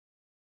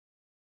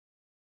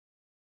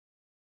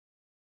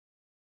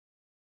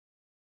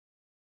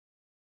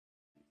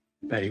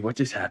Betty, what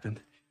just happened?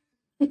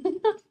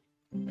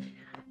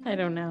 I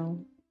don't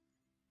know.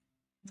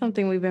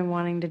 Something we've been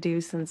wanting to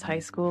do since high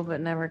school,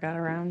 but never got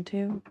around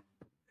to.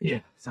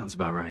 Yeah, sounds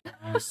about right.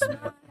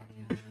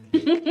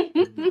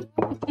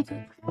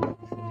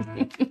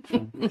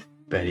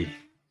 Betty.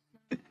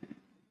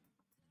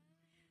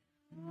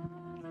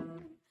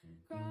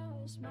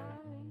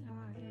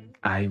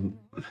 I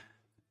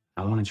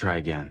want to try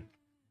again.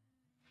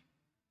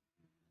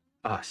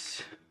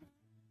 Us.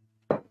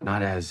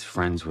 Not as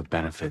friends with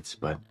benefits,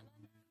 but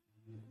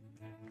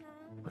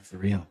for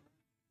real.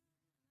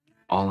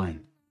 All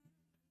in.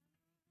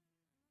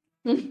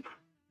 And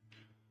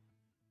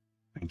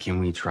can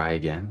we try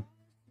again?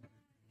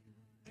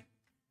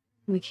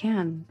 We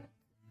can.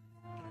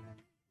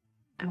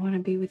 I want to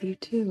be with you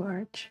too,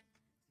 Arch.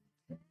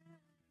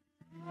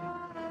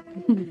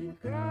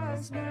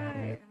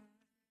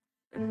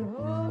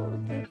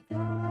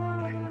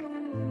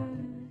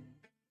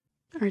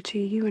 Archie,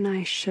 you and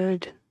I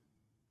should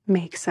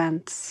make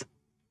sense.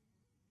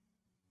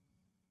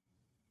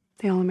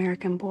 The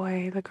all-American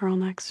boy, the girl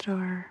next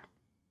door.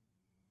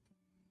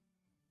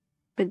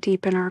 But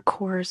deep in our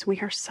cores, we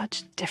are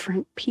such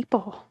different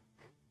people.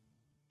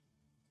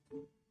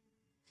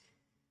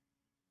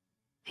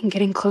 And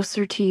getting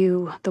closer to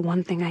you, the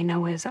one thing I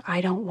know is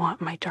I don't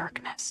want my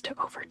darkness to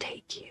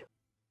overtake you.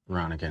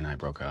 Veronica and I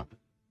broke up.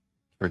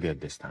 We're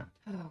good this time.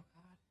 Oh, God.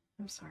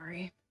 I'm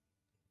sorry.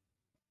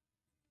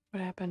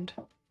 What happened?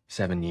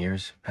 7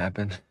 years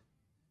happened.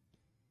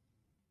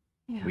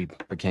 Yeah. We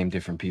became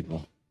different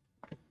people.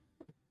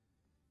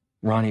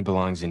 Ronnie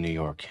belongs in New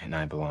York, and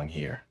I belong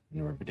here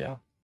in Riverdale.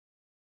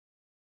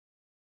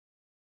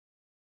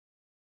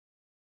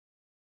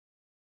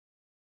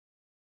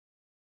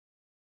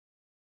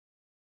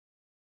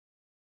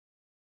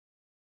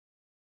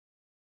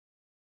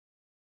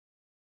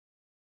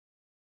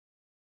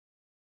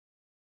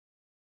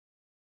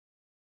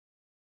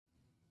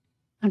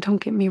 Now,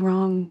 don't get me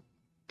wrong.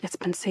 It's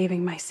been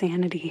saving my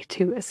sanity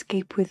to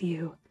escape with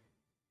you.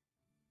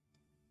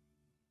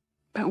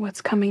 But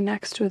what's coming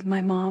next with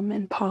my mom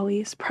and Polly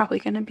is probably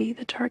going to be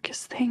the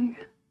darkest thing.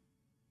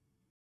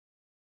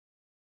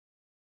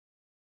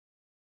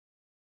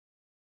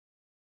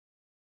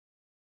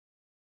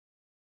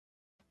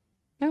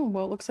 Oh,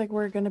 well, it looks like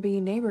we're going to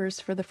be neighbors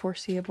for the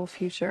foreseeable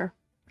future.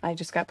 I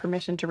just got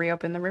permission to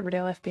reopen the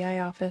Riverdale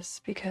FBI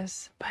office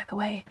because, by the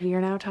way, you're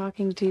now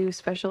talking to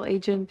Special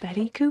Agent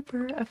Betty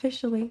Cooper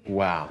officially.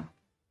 Wow.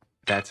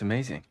 That's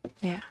amazing.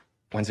 Yeah.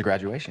 When's the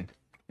graduation?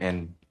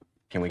 And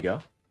can we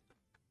go?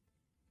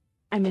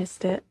 I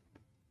missed it.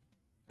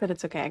 But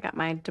it's okay. I got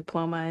my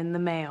diploma in the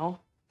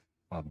mail.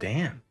 Well,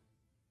 damn.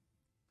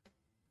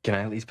 Can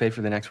I at least pay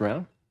for the next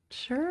round?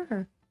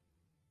 Sure.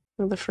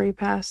 We're the free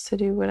pass to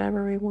do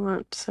whatever we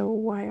want, so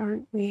why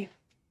aren't we?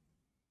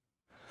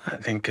 I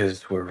think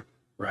because we're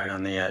right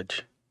on the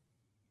edge.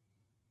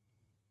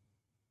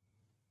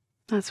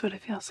 That's what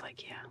it feels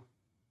like, yeah.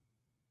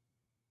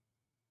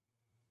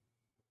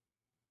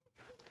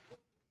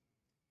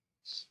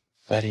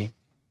 Betty,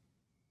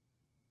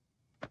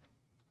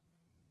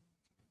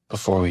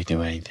 before we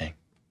do anything,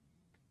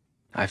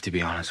 I have to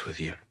be honest with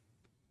you.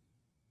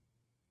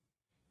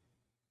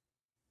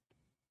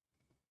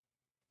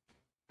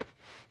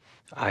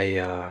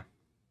 I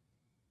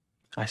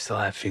still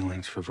have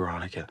feelings for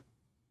Veronica.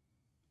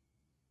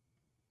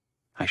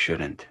 I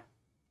shouldn't,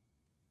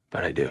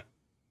 but I do.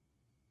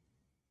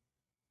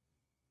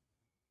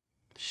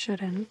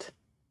 Shouldn't.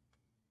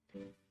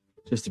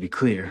 Just to be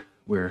clear,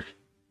 we're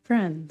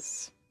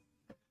Friends.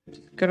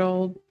 Good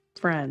old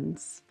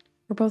friends.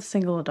 We're both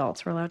single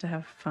adults. We're allowed to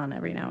have fun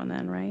every now and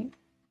then, right?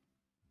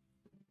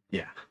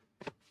 Yeah.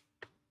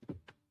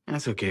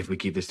 That's okay if we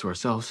keep this to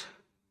ourselves.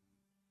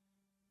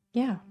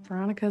 Yeah,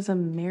 Veronica's a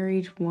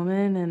married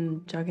woman,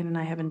 and Juggen and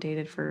I haven't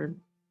dated for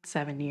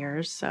 7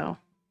 years, so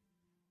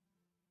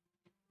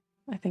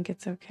I think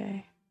it's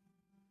okay.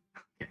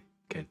 Okay,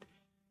 good.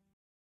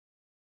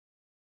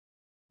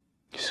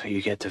 So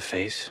you get to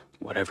face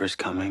whatever's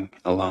coming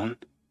alone?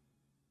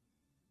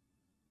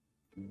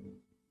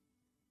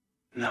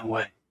 No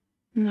way.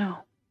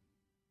 No.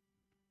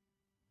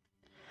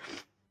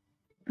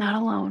 Not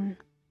alone.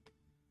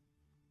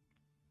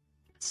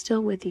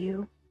 Still with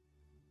you.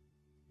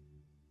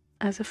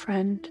 As a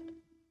friend.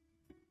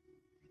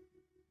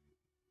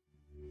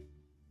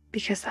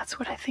 Because that's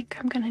what I think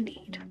I'm gonna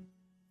need.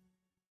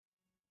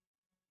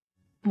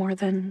 More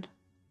than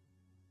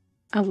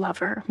a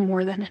lover,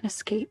 more than an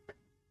escape.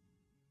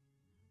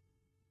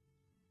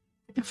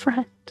 A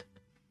friend.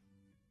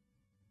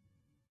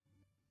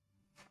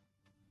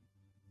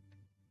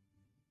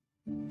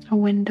 A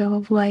window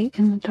of light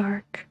in the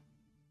dark.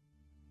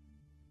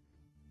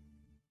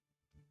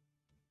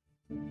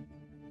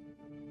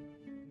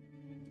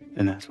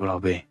 And that's what I'll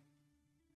be.